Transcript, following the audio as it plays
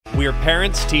We're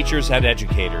parents, teachers, and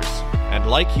educators, and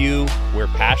like you, we're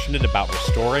passionate about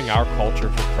restoring our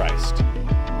culture for Christ.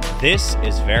 This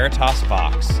is Veritas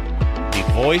Vox, the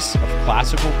voice of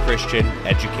classical Christian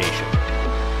education.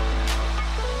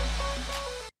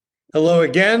 Hello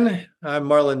again. I'm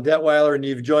Marlon Detweiler, and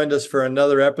you've joined us for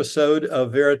another episode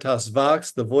of Veritas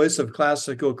Vox, the voice of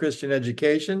classical Christian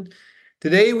education.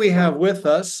 Today we have with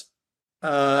us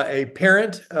a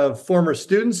parent of former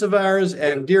students of ours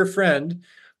and dear friend,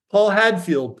 Paul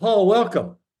Hadfield. Paul,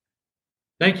 welcome.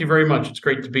 Thank you very much. It's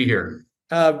great to be here.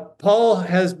 Paul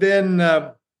has been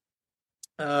a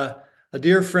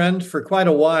dear friend for quite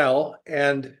a while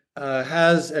and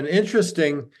has an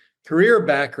interesting career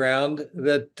background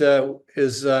that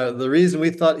is the reason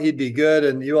we thought he'd be good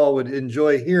and you all would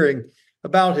enjoy hearing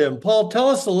about him. Paul, tell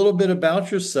us a little bit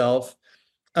about yourself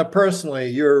personally,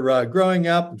 your growing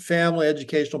up and family,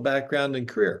 educational background, and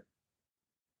career.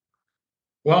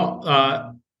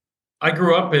 Well, I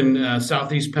grew up in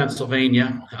Southeast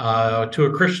Pennsylvania to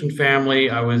a Christian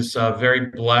family. I was very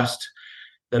blessed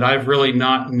that I've really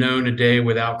not known a day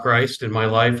without Christ in my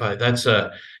life.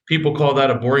 People call that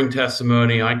a boring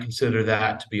testimony. I consider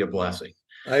that to be a blessing.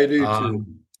 I do too.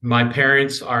 My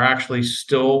parents are actually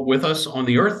still with us on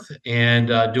the earth and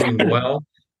doing well.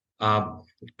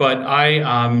 But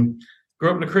I grew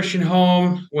up in a Christian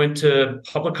home, went to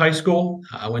public high school,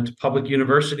 I went to public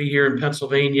university here in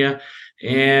Pennsylvania.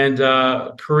 And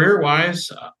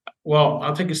career-wise, well,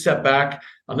 I'll take a step back.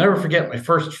 I'll never forget my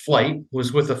first flight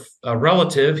was with a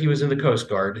relative. He was in the Coast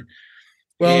Guard.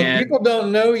 Well, people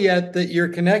don't know yet that you're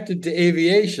connected to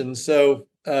aviation, so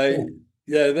yeah,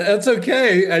 that's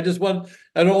okay. I don't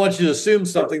want you to assume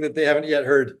something that they haven't yet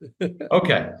heard.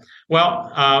 Okay.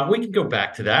 Well, we can go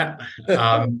back to that.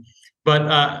 But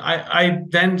I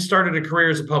then started a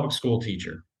career as a public school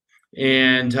teacher.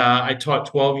 And I taught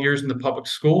 12 years in the public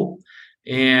school.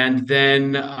 And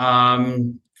then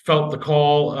felt the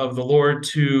call of the Lord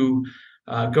to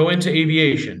go into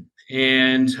aviation.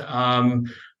 And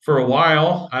for a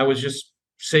while, I was just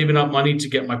saving up money to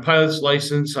get my pilot's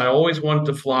license. I always wanted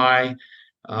to fly.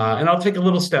 And I'll take a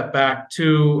little step back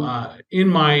to in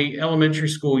my elementary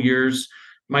school years,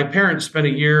 my parents spent a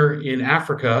year in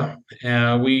Africa.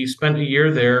 We spent a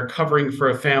year there covering for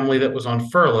a family that was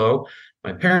on furlough.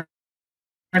 My parents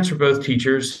were both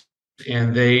teachers.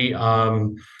 And they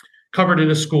covered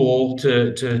in a school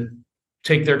to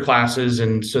take their classes,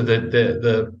 and so that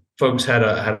the folks had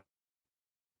a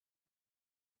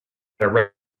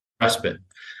respite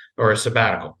or a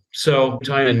sabbatical. So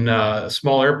time in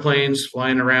small airplanes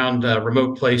flying around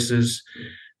remote places,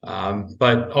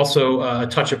 but also a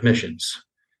touch of missions.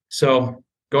 So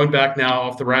going back now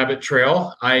off the rabbit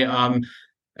trail, I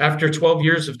after 12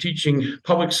 years of teaching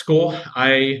public school,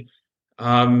 I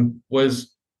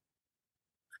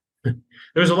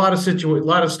there was a lot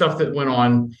of stuff that went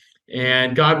on,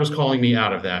 and God was calling me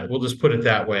out of that. We'll just put it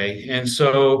that way. And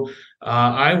so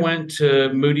I went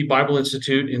to Moody Bible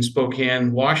Institute in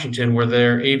Spokane, Washington, where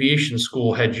their aviation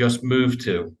school had just moved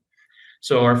to.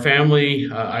 So our family,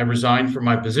 I resigned from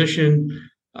my position.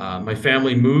 My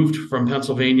family moved from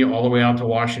Pennsylvania all the way out to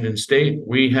Washington State.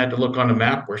 We had to look on a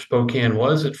map where Spokane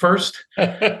was at first.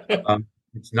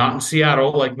 It's not in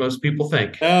Seattle like most people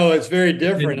think. Oh, it's very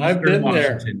different. I've been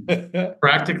Washington, there.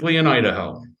 practically in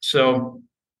Idaho. So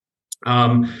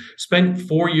spent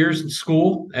 4 years in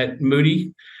school at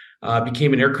Moody,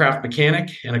 became an aircraft mechanic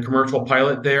and a commercial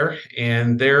pilot there.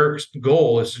 And their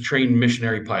goal is to train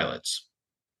missionary pilots.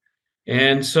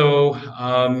 And so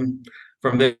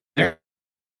from there,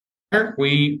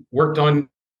 we worked on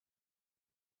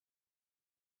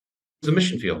the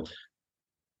mission field.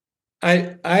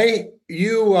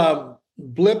 You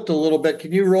blipped a little bit.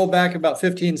 Can you roll back about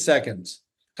 15 seconds?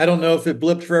 I don't know if it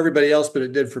blipped for everybody else, but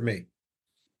it did for me.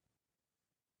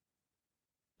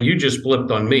 You just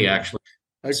blipped on me, actually.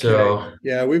 Okay. So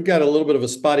yeah, we've got a little bit of a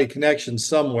spotty connection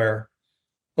somewhere.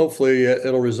 Hopefully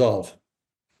it'll resolve.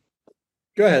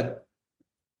 Go ahead.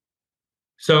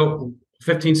 So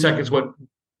 15 seconds, what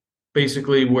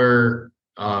basically we're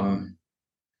in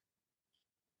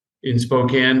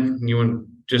Spokane. You want to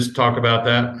just talk about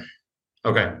that?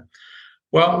 Okay.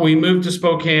 Well, we moved to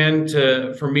Spokane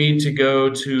for me to go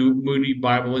to Moody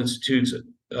Bible Institute's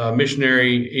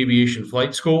Missionary Aviation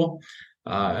Flight School.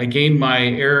 I gained my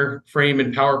airframe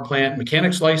and power plant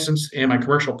mechanics license and my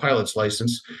commercial pilot's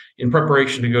license in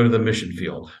preparation to go to the mission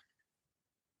field.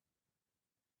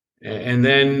 And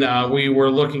then we were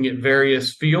looking at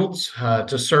various fields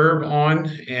to serve on,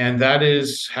 and that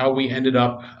is how we ended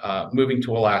up moving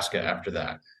to Alaska after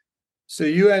that. So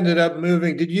you ended up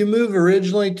moving. Did you move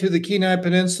originally to the Kenai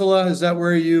Peninsula? Is that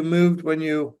where you moved when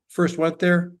you first went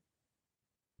there?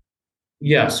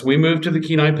 Yes, we moved to the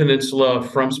Kenai Peninsula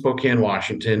from Spokane,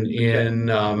 Washington Okay. in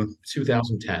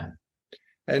 2010.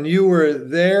 And you were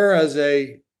there as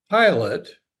a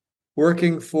pilot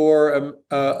working for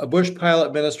a bush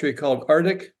pilot ministry called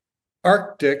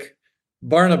Arctic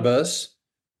Barnabas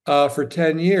for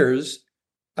 10 years.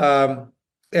 And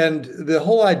the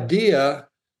whole idea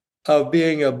of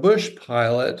being a bush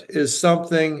pilot is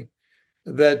something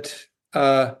that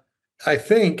I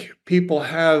think people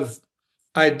have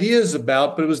ideas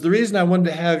about, but it was the reason I wanted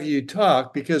to have you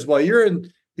talk, because while you're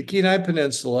in the Kenai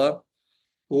Peninsula,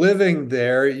 living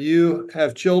there, you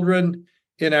have children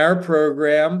in our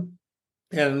program,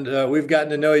 and we've gotten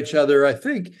to know each other. I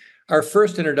think our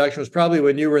first introduction was probably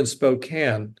when you were in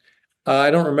Spokane. I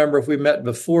don't remember if we met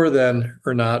before then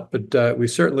or not, but we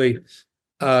certainly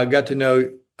got to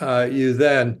know you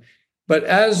then. But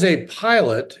as a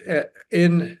pilot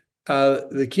in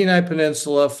the Kenai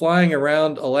Peninsula, flying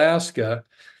around Alaska,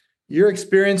 you're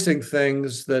experiencing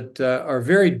things that are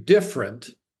very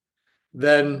different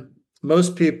than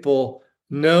most people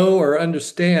know or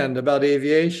understand about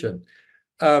aviation.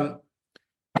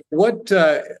 What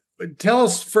tell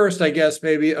us first, I guess,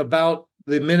 maybe about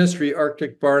the ministry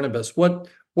Arctic Barnabas.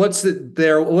 What's it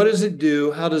there? What does it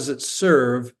do? How does it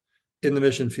serve in the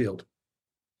mission field?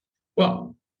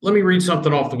 Well, let me read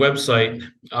something off the website.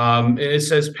 It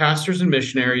says pastors and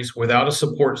missionaries without a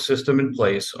support system in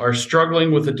place are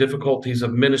struggling with the difficulties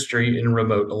of ministry in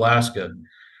remote Alaska.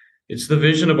 It's the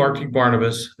vision of Arctic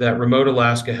Barnabas that remote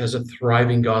Alaska has a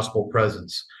thriving gospel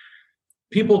presence.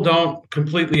 People don't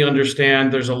completely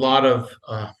understand. There's a lot of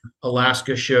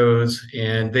Alaska shows,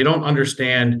 and they don't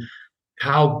understand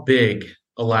how big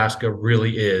Alaska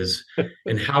really is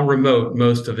and how remote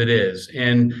most of it is.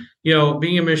 And,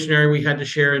 being a missionary, we had to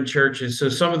share in churches. So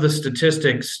some of the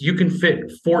statistics, you can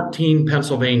fit 14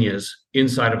 Pennsylvanias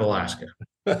inside of Alaska.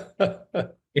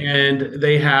 And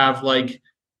they have like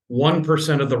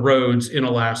 1% of the roads in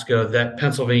Alaska that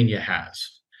Pennsylvania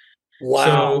has. Wow.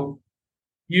 So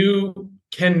you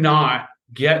cannot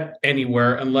get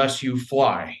anywhere unless you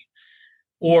fly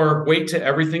or wait till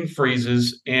everything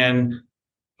freezes and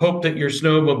hope that your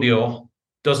snowmobile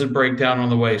doesn't break down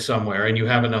on the way somewhere and you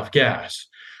have enough gas.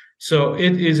 So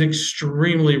it is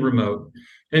extremely remote.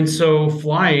 And so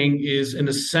flying is an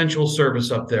essential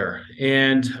service up there.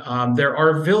 And there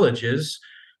are villages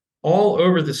all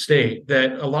over the state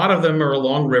that a lot of them are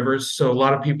along rivers. So a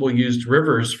lot of people used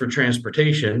rivers for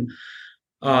transportation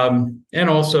and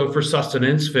also for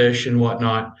sustenance, fish and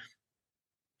whatnot.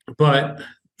 But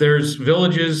there's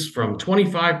villages from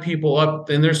 25 people up,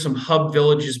 and there's some hub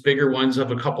villages, bigger ones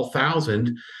of a couple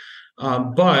thousand.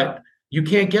 But you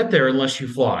can't get there unless you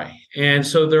fly. And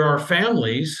so there are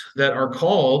families that are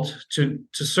called to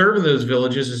serve in those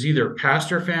villages as either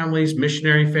pastor families,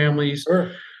 missionary families,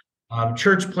 Sure.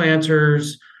 Church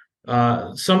planters.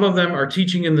 Some of them are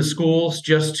teaching in the schools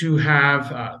just to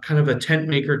have kind of a tent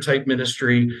maker type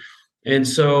ministry. And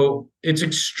so it's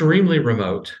extremely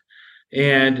remote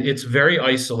and it's very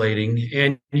isolating.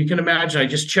 And you can imagine, I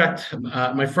just checked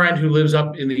my friend who lives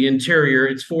up in the interior,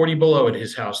 it's 40 below at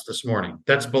his house this morning.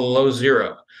 That's below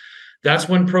zero. That's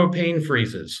when propane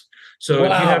freezes. So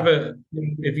Wow.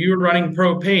 if you're running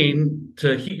propane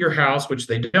to heat your house, which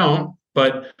they don't,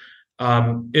 but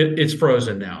it's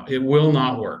frozen now. It will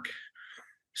not work.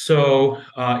 So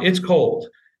it's cold.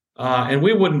 And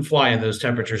we wouldn't fly in those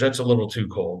temperatures. That's a little too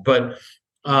cold. But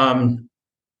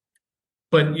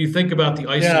you think about the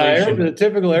isolation. Yeah, the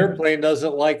typical airplane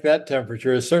doesn't like that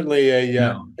temperature. It's certainly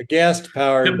a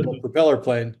gas-powered propeller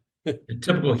plane. A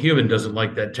typical human doesn't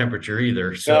like that temperature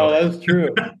either. So no, that's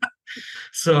true.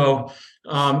 So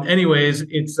anyways,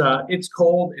 it's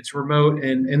cold, it's remote,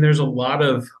 and there's a lot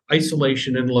of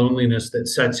isolation and loneliness that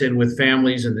sets in with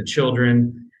families and the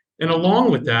children. And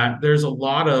along with that, there's a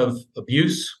lot of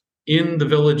abuse in the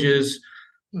villages.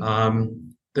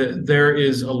 There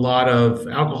is a lot of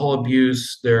alcohol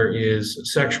abuse. There is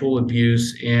sexual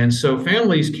abuse. And so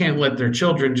families can't let their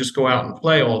children just go out and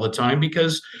play all the time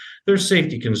because there's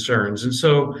safety concerns. And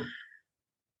so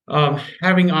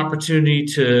having opportunity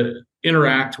to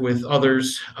interact with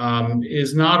others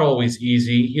is not always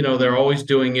easy. They're always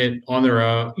doing it on their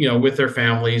own, with their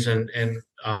families. And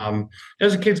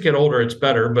as the kids get older, it's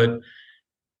better. But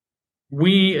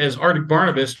we, as Arctic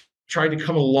Barnabas, tried to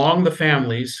come along the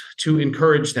families to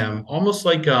encourage them, almost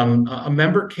like a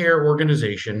member care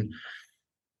organization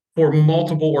for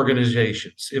multiple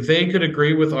organizations. If they could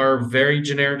agree with our very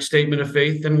generic statement of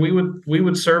faith, then we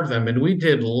would serve them. And we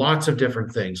did lots of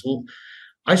different things.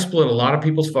 I split a lot of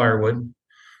people's firewood.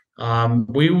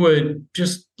 we would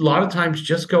just a lot of times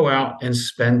just go out and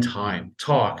spend time,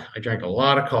 talk. I drank a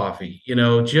lot of coffee,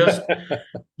 just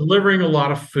delivering a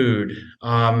lot of food,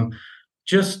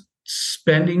 just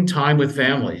spending time with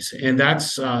families, and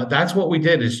that's what we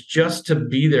did, is just to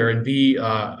be there and be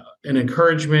an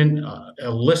encouragement,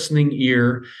 a listening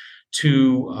ear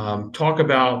to talk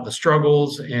about the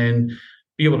struggles and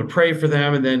be able to pray for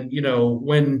them. And then,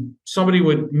 when somebody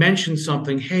would mention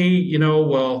something, hey,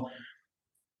 well,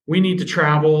 we need to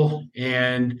travel,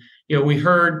 and we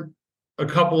heard a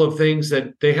couple of things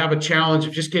that they have a challenge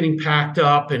of just getting packed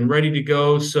up and ready to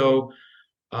go. So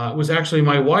it was actually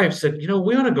my wife said,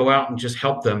 we ought to go out and just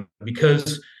help them,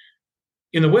 because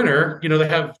in the winter, they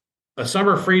have a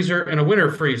summer freezer and a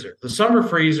winter freezer. The summer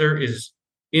freezer is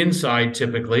inside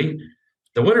typically.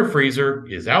 The winter freezer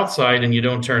is outside and you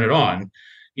don't turn it on,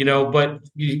 but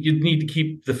you need to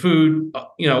keep the food,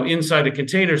 inside a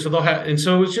container. So and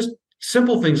so it was just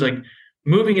simple things like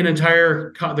moving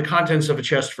the contents of a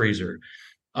chest freezer,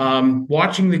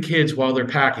 watching the kids while they're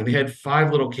packing. They had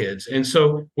 5 little kids. And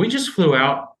so we just flew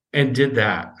out and did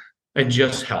that and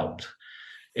just helped.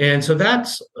 And so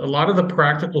that's a lot of the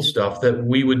practical stuff that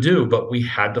we would do, but we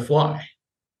had to fly.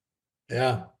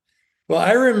 Yeah. Well,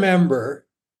 I remember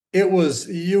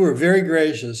you were very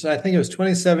gracious. I think it was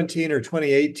 2017 or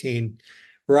 2018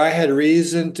 where I had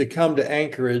reason to come to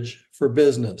Anchorage for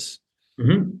business.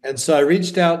 Mm-hmm. And so I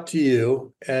reached out to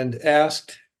you and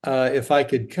asked if I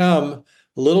could come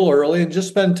a little early and just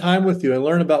spend time with you and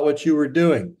learn about what you were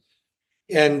doing.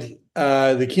 And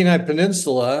the Kenai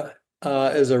Peninsula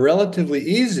is a relatively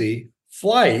easy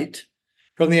flight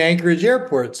from the Anchorage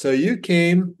airport. So you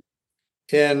came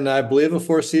in, I believe, a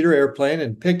 4-seater airplane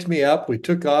and picked me up. We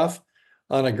took off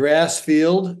on a grass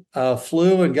field,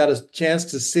 flew and got a chance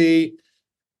to see,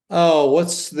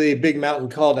 what's the big mountain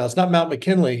called now? It's not Mount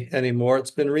McKinley anymore.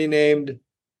 It's been renamed.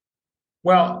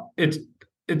 Well, it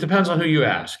depends on who you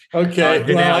ask. Okay.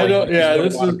 Well, I don't. Yeah,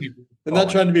 I'm not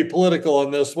trying to be political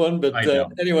on this one, but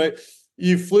anyway,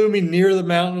 you flew me near the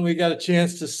mountain. We got a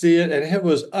chance to see it, and it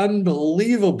was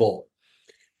unbelievable.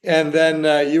 And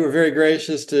then you were very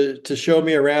gracious to show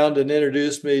me around and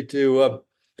introduce me to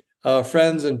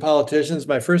friends and politicians.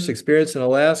 My first experience in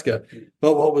Alaska.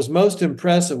 But what was most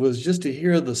impressive was just to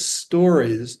hear the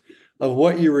stories of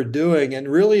what you were doing and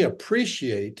really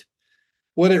appreciate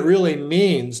what it really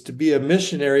means to be a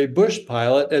missionary bush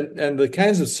pilot, and the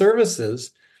kinds of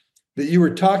services that you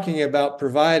were talking about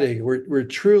providing were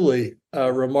truly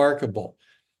remarkable.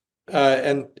 We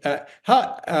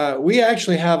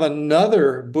actually have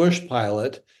another bush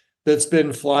pilot that's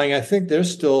been flying. I think they're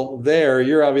still there.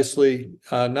 You're obviously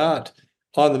not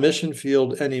on the mission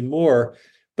field anymore,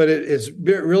 but it's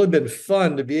really been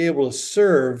fun to be able to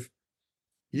serve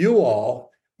you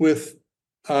all with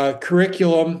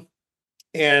curriculum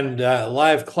and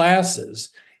live classes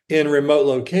in remote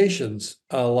locations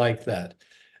like that.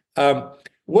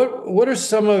 What are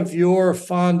some of your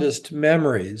fondest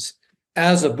memories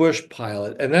as a bush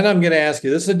pilot? And then I'm going to ask you,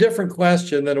 this is a different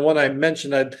question than one I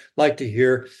mentioned I'd like to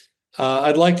hear.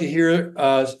 I'd like to hear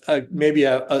maybe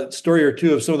a story or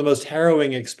two of some of the most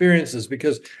harrowing experiences,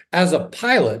 because as a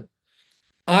pilot,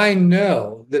 I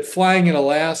know that flying in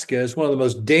Alaska is one of the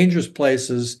most dangerous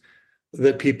places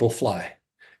that people fly.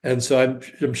 And so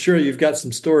I'm sure you've got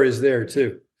some stories there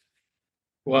too.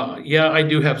 Well, yeah, I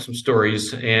do have some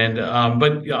stories, and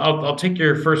but I'll take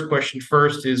your first question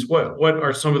first. Is what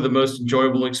are some of the most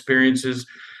enjoyable experiences?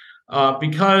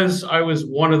 Because I was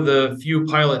one of the few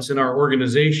pilots in our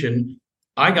organization,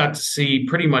 I got to see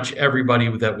pretty much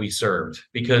everybody that we served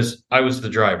because I was the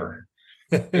driver,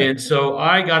 and so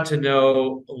I got to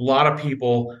know a lot of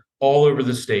people all over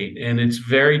the state, and it's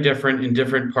very different in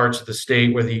different parts of the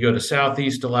state, whether you go to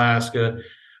Southeast Alaska,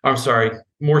 I'm sorry,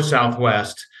 more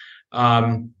Southwest,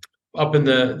 up in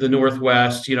the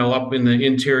Northwest, up in the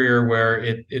interior where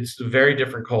it's a very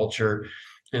different culture,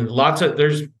 and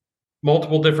there's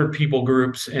multiple different people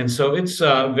groups. And so it's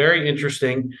very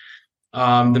interesting.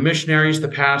 The missionaries, the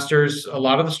pastors, a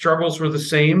lot of the struggles were the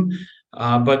same,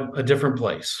 but a different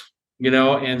place,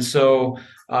 and so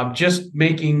just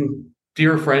making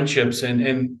dear friendships.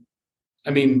 And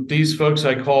I mean, these folks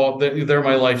they're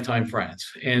my lifetime friends.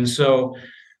 And so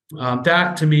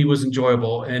that to me was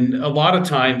enjoyable. And a lot of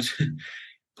times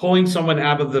pulling someone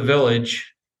out of the village,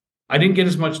 I didn't get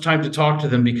as much time to talk to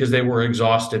them because they were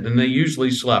exhausted, and they usually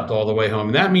slept all the way home.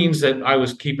 And that means that I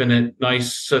was keeping it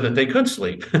nice so that they could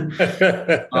sleep.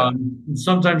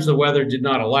 Sometimes the weather did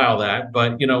not allow that,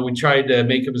 but we tried to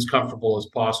make them as comfortable as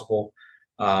possible.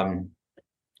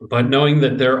 But knowing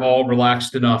that they're all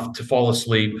relaxed enough to fall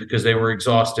asleep because they were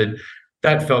exhausted,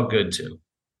 that felt good too.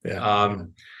 Yeah.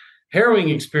 harrowing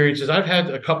experiences. I've had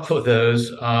a couple of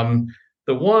those.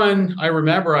 The one I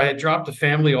remember, I had dropped a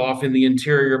family off in the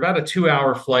interior, about a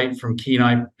 2-hour flight from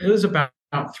Kenai. It was about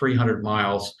 300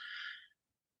 miles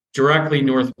directly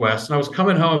northwest. And I was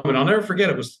coming home, and I'll never forget,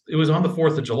 it was on the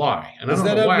 4th of July. And I Was don't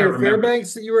that know up why I near remember.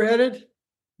 Fairbanks that you were headed?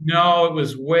 No, it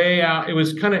was way out. It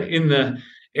was kind of in the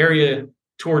area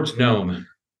towards Nome,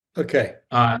 Okay.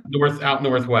 out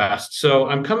northwest. So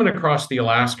I'm coming across the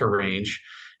Alaska range,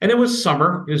 and it was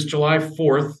summer. It was July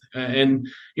 4th, and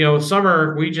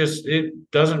summer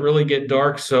it doesn't really get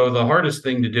dark. So the hardest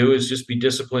thing to do is just be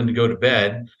disciplined to go to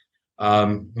bed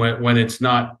when it's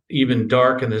not even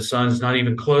dark and the sun's not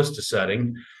even close to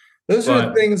setting. Those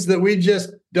are things that we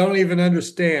just don't even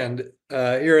understand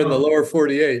here in the lower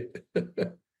 48.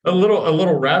 A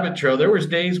little rabbit trail. There was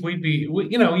days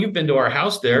you've been to our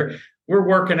house there. We're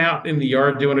working out in the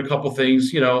yard, doing a couple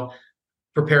things,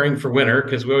 preparing for winter,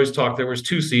 because we always talk there was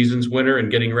 2 seasons, winter and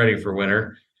getting ready for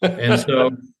winter. And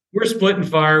so we're splitting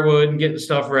firewood and getting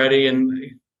stuff ready.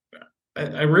 And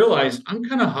I realized I'm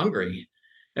kind of hungry.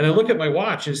 And I look at my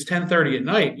watch, it's 10:30 at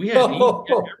night. We had to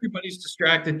eat. Everybody's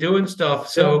distracted doing stuff.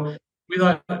 So we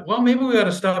thought, well, maybe we got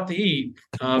to stop to eat.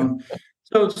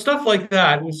 So stuff like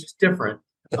that was just different.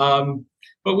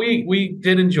 But we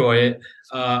did enjoy it.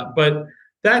 But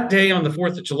that day on the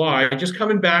 4th of July, just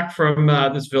coming back from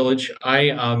this village,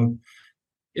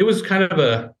 it was kind of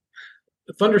a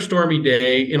thunderstormy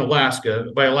day in Alaska.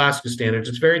 By Alaska standards,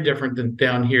 it's very different than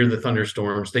down here, the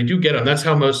thunderstorms. They do get them. That's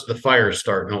how most of the fires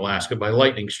start in Alaska, by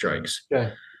lightning strikes.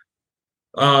 Okay.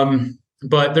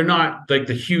 But they're not like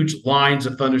the huge lines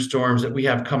of thunderstorms that we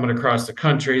have coming across the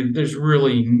country. There's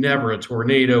really never a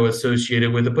tornado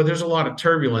associated with it, but there's a lot of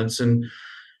turbulence. And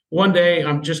one day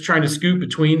I'm just trying to scoot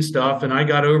between stuff, and I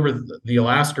got over the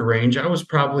Alaska range. I was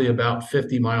probably about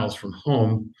 50 miles from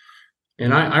home.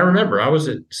 And I remember I was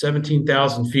at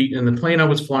 17,000 feet, and the plane I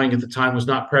was flying at the time was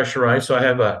not pressurized. So I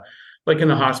have like in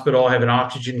the hospital, I have an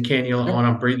oxygen cannula on.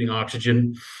 I'm breathing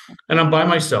oxygen, and I'm by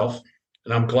myself,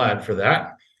 and I'm glad for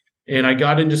that. And I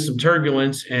got into some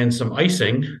turbulence and some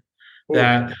icing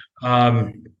that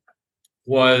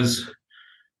was,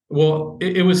 well,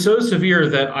 it was so severe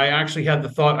that I actually had the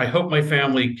thought, I hope my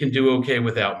family can do okay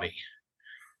without me.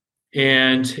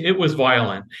 And it was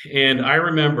violent. And I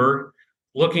remember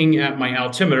looking at my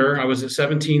altimeter, I was at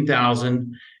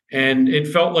 17,000, and it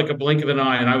felt like a blink of an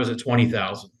eye, and I was at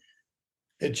 20,000.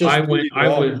 I'm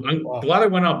glad I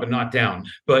went up and not down,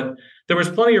 but there was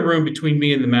plenty of room between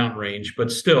me and the mountain range, but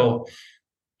still,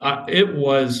 it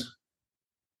was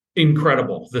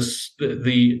incredible.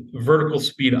 The vertical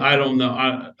speed. I don't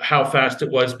know how fast it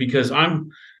was, because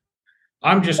I'm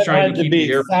just trying to keep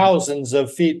the air. Thousands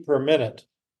of feet per minute.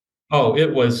 Oh,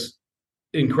 it was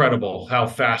incredible how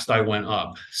fast I went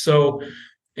up. So,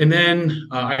 and then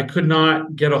I could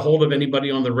not get a hold of anybody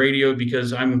on the radio,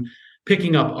 because I'm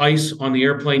picking up ice on the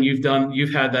airplane.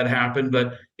 You've had that happen,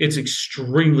 but it's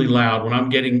extremely loud when I'm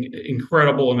getting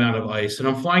incredible amount of ice. And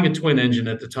I'm flying a twin engine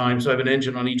at the time, so I have an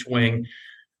engine on each wing.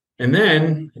 And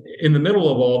then in the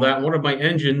middle of all that, one of my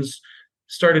engines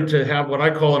started to have what I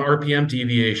call an RPM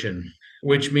deviation,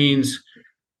 which means,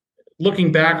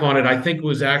 looking back on it, I think it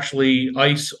was actually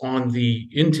ice on the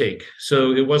intake.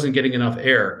 So it wasn't getting enough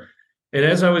air. And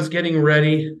as I was getting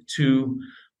ready to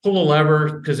pull a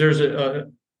lever, because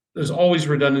there's always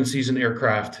redundancies in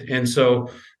aircraft. And so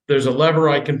there's a lever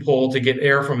I can pull to get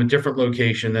air from a different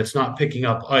location that's not picking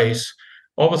up ice.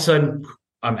 All of a sudden,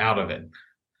 I'm out of it.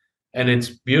 And it's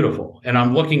beautiful. And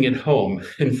I'm looking at home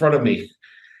in front of me.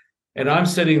 And I'm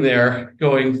sitting there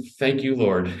going, thank you,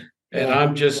 Lord. And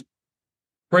I'm just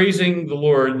praising the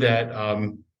Lord that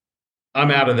I'm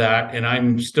out of that, and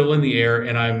I'm still in the air,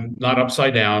 and I'm not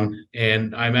upside down.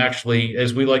 And I'm actually,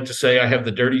 as we like to say, I have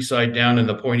the dirty side down and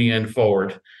the pointy end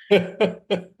forward.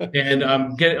 And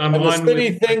I'm the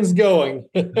spinny thing's going.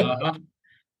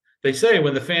 They say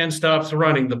when the fan stops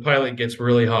running, the pilot gets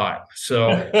really hot.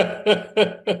 So,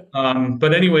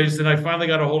 but anyways, then I finally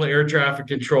got a hold of air traffic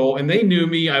control, and they knew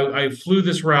me. I flew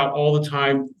this route all the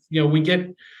time.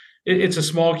 It's a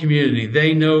small community.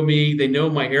 They know me. They know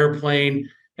my airplane.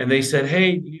 And they said,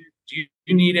 hey, do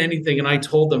you need anything? And I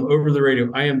told them over the radio,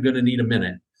 I am going to need a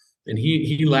minute. And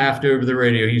he laughed over the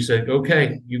radio. He said,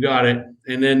 okay, you got it.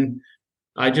 And then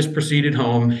I just proceeded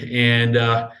home. And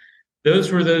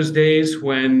those were those days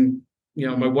when,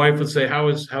 my wife would say, how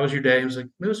was your day? I was like,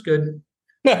 it was good.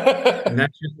 And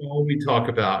that's just all we talk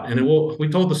about. And we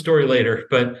told the story later,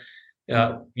 but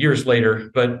years later.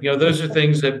 But, those are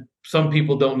things that some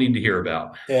people don't need to hear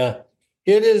about. Yeah,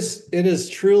 it is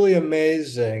truly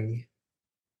amazing.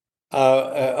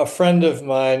 A friend of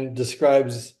mine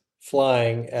describes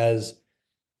flying as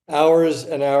hours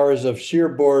and hours of sheer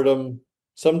boredom,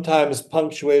 sometimes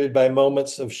punctuated by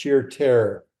moments of sheer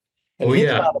terror. And Oh, he's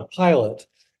yeah. not a pilot,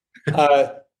 uh,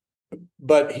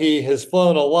 but he has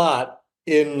flown a lot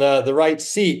in the right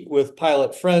seat with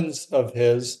pilot friends of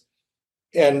his.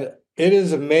 And it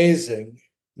is amazing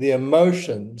the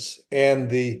emotions and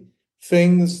the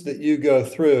things that you go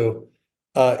through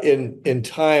in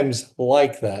times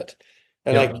like that.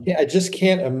 And Yep. I just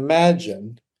can't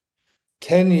imagine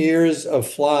 10 years of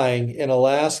flying in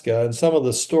Alaska and some of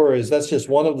the stories. That's just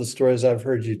one of the stories I've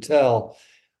heard you tell.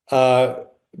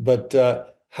 But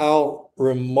how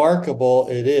remarkable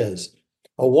it is.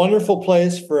 A wonderful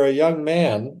place for a young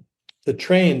man to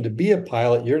train to be a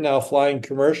pilot. You're now flying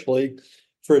commercially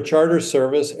for a charter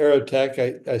service,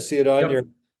 Aerotech. I see it on Yep. your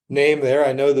name there.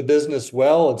 I know the business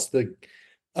well. It's the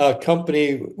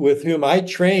company with whom I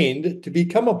trained to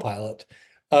become a pilot.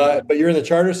 But you're in the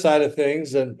charter side of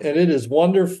things, and it is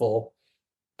wonderful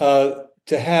to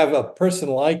have a person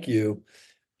like you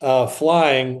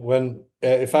flying when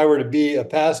if I were to be a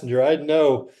passenger, I'd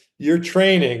know your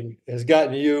training has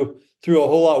gotten you through a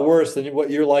whole lot worse than what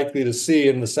you're likely to see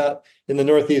in the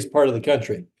northeast part of the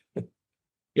country.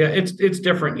 Yeah, it's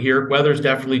different here. Weather's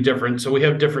definitely different, so we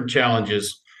have different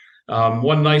challenges.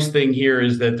 One nice thing here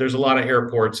is that there's a lot of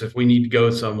airports. If we need to go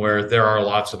somewhere, there are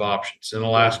lots of options. In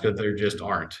Alaska, there just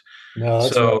aren't. No,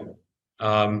 that's right. So,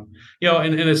 and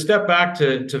a step back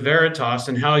to Veritas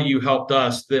and how you helped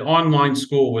us, the online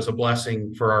school was a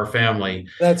blessing for our family.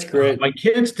 That's great. My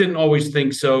kids didn't always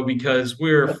think so because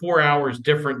we're 4 hours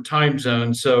different time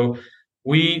zone. So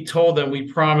we told them,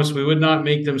 we promised we would not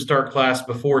make them start class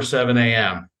before 7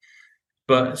 a.m.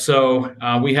 But so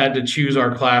we had to choose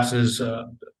our classes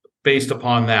based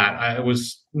upon that. I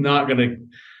was not going to,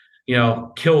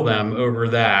 kill them over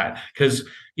that because,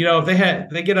 if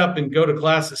they get up and go to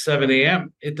class at 7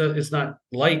 a.m., it's not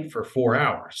light for 4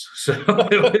 hours. So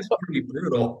it was pretty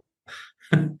brutal.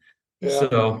 Yeah.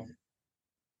 So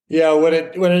Yeah,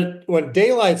 when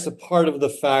daylight's a part of the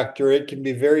factor, it can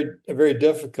be very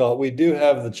difficult. We do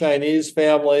have the Chinese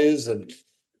families and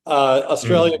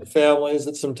Australian families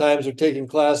that sometimes are taking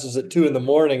classes at 2 a.m.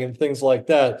 and things like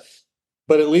that.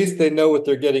 But at least they know what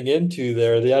they're getting into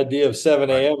there. The idea of 7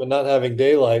 a.m. and not having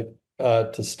daylight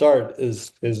to start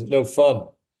is no fun.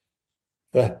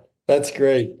 That's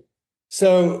great.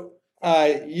 So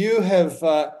you have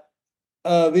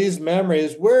these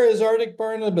memories. Where is Arctic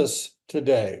Barnabas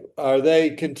today? Are they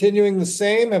continuing the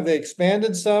same? Have they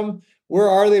expanded some? Where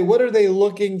are they? What are they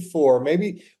looking for?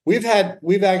 Maybe we've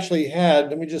actually had,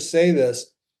 let me just say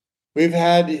this. We've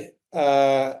had,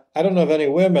 I don't know of any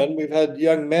women, we've had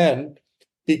young men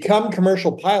become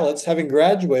commercial pilots having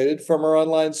graduated from our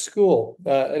online school.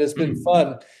 And it's been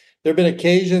fun. There have been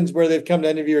occasions where they've come to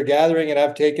end of year gathering and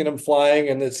I've taken them flying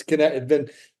and it's been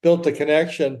built a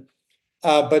connection.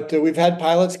 But we've had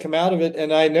pilots come out of it.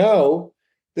 And I know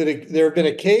that there have been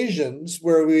occasions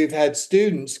where we've had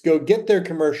students go get their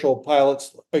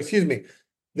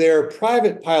their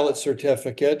private pilot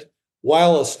certificate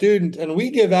while a student, and we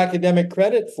give academic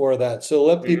credit for that. So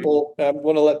I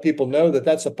want to let people know that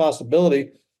that's a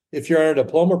possibility. If you're in a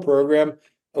diploma program,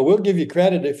 we'll give you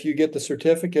credit if you get the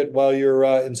certificate while you're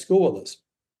in school with us.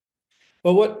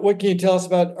 But what can you tell us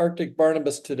about Arctic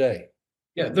Barnabas today?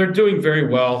 Yeah, they're doing very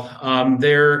well.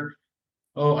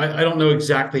 I don't know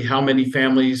exactly how many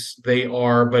families they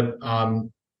are, but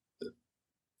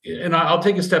and I'll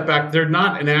take a step back. They're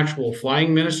not an actual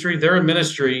flying ministry. They're a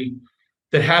ministry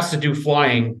that has to do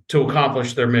flying to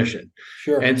accomplish their mission.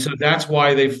 Sure. And so that's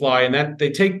why they fly. And that they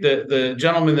take the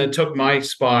gentleman that took my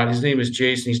spot. His name is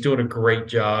Jason. He's doing a great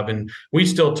job. And we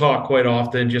still talk quite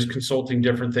often, just consulting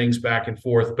different things back and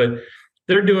forth. But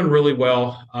they're doing really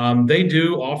well. They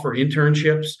do offer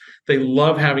internships. They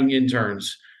love having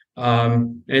interns.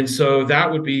 And so that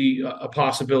would be a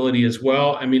possibility as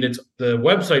well. I mean, the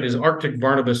website is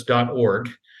arcticbarnabas.org.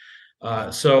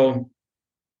 So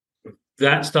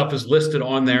that stuff is listed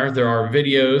on there. There are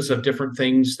videos of different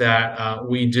things that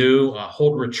we do,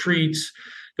 hold retreats.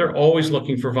 They're always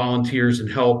looking for volunteers and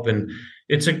help. And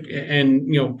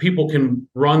people can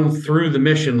run through the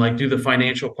mission, like do the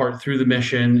financial part through the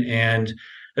mission. And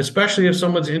especially if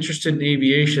someone's interested in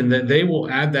aviation, that they will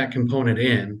add that component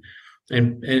in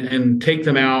and take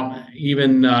them out.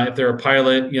 Even if they're a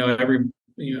pilot,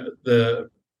 the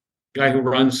guy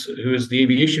who is the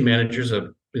aviation manager is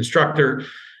an instructor.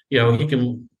 He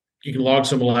can log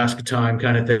some Alaska time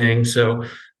kind of thing. So,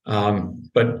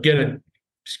 but get a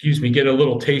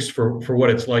little taste for what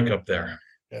it's like up there.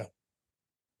 Yeah.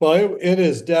 Well, it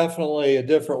is definitely a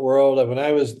different world. When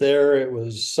I was there, it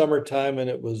was summertime and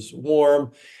it was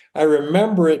warm. I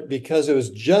remember it because it was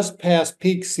just past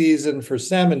peak season for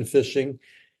salmon fishing.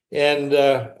 And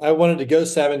I wanted to go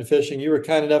salmon fishing. You were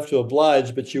kind enough to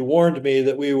oblige, but you warned me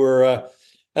that we were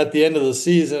at the end of the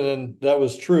season, and that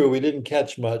was true. We didn't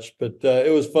catch much, but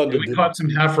it was fun Yeah, to we do. caught some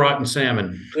half-rotten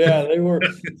salmon. Yeah,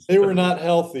 they were not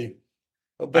healthy.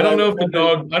 I But I don't know if the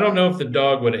remember, dog. I don't know if the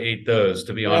dog would have ate those.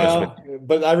 To be honest with yeah,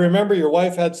 but I remember your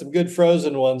wife had some good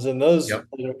frozen ones, and those, you.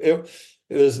 Yep.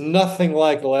 it was nothing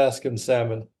like Alaskan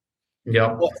salmon.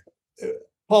 Yep. Well,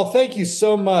 Paul, thank you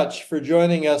so much for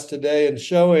joining us today and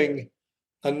showing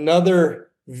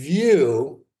another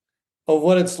view of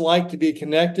what it's like to be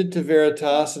connected to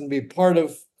Veritas and be part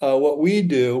of what we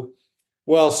do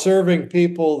while serving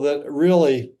people that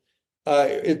really,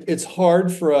 it's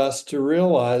hard for us to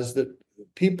realize that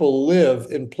people live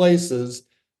in places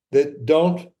that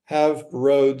don't have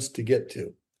roads to get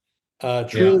to. Yeah.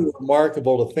 Truly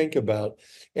remarkable to think about.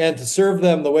 And to serve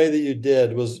them the way that you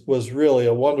did was really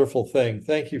a wonderful thing.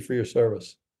 Thank you for your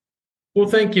service. Well,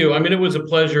 thank you. I mean, it was a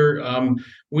pleasure.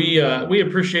 We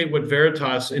appreciate what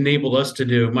Veritas enabled us to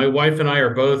do. My wife and I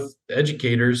are both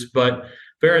educators, but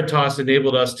Veritas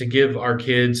enabled us to give our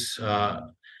kids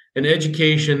an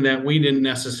education that we didn't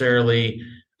necessarily.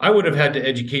 I would have had to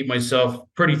educate myself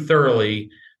pretty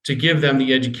thoroughly to give them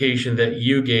the education that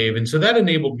you gave, and so that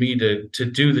enabled me to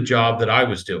do the job that I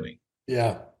was doing.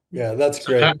 Yeah, yeah, that's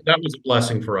So great. that was a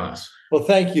blessing for us. Well,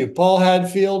 thank you. Paul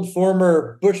Hadfield,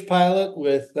 former bush pilot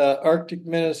with Arctic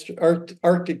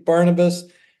Barnabas,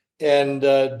 and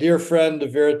dear friend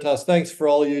of Veritas. Thanks for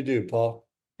all you do, Paul.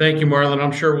 Thank you, Marlon.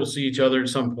 I'm sure we'll see each other at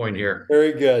some point here.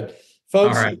 Very good. All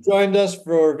Folks, right. you joined us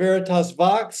for Veritas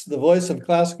Vox, the voice of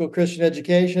classical Christian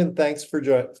education. Thanks for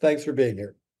being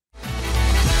here.